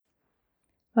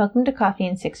Welcome to Coffee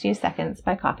in 60 Seconds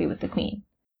by Coffee with the Queen.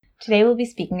 Today we'll be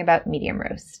speaking about medium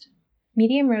roast.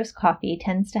 Medium roast coffee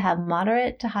tends to have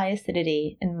moderate to high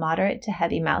acidity and moderate to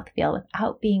heavy mouthfeel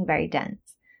without being very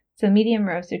dense. So medium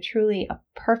roasts are truly a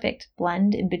perfect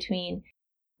blend in between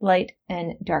light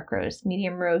and dark roast.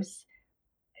 Medium roasts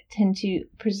tend to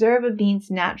preserve a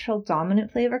bean's natural dominant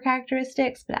flavor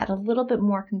characteristics, but add a little bit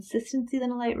more consistency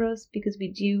than a light roast because we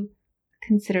do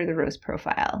consider the roast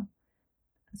profile.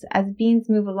 So as beans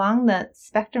move along the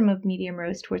spectrum of medium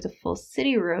roast towards a full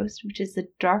city roast, which is the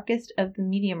darkest of the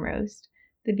medium roast,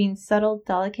 the bean's subtle,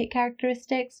 delicate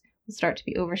characteristics will start to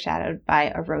be overshadowed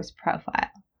by a roast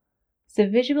profile. So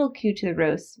visual cue to the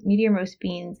roast, medium roast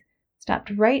beans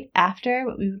stopped right after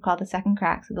what we would call the second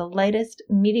crack. So the lightest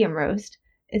medium roast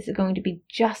is going to be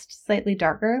just slightly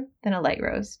darker than a light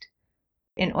roast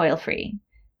and oil-free.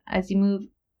 As you move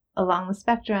along the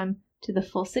spectrum to the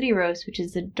full city roast, which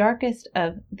is the darkest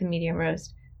of the medium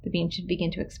roast, the bean should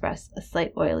begin to express a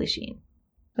slight oily sheen.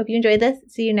 Hope you enjoyed this.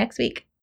 See you next week.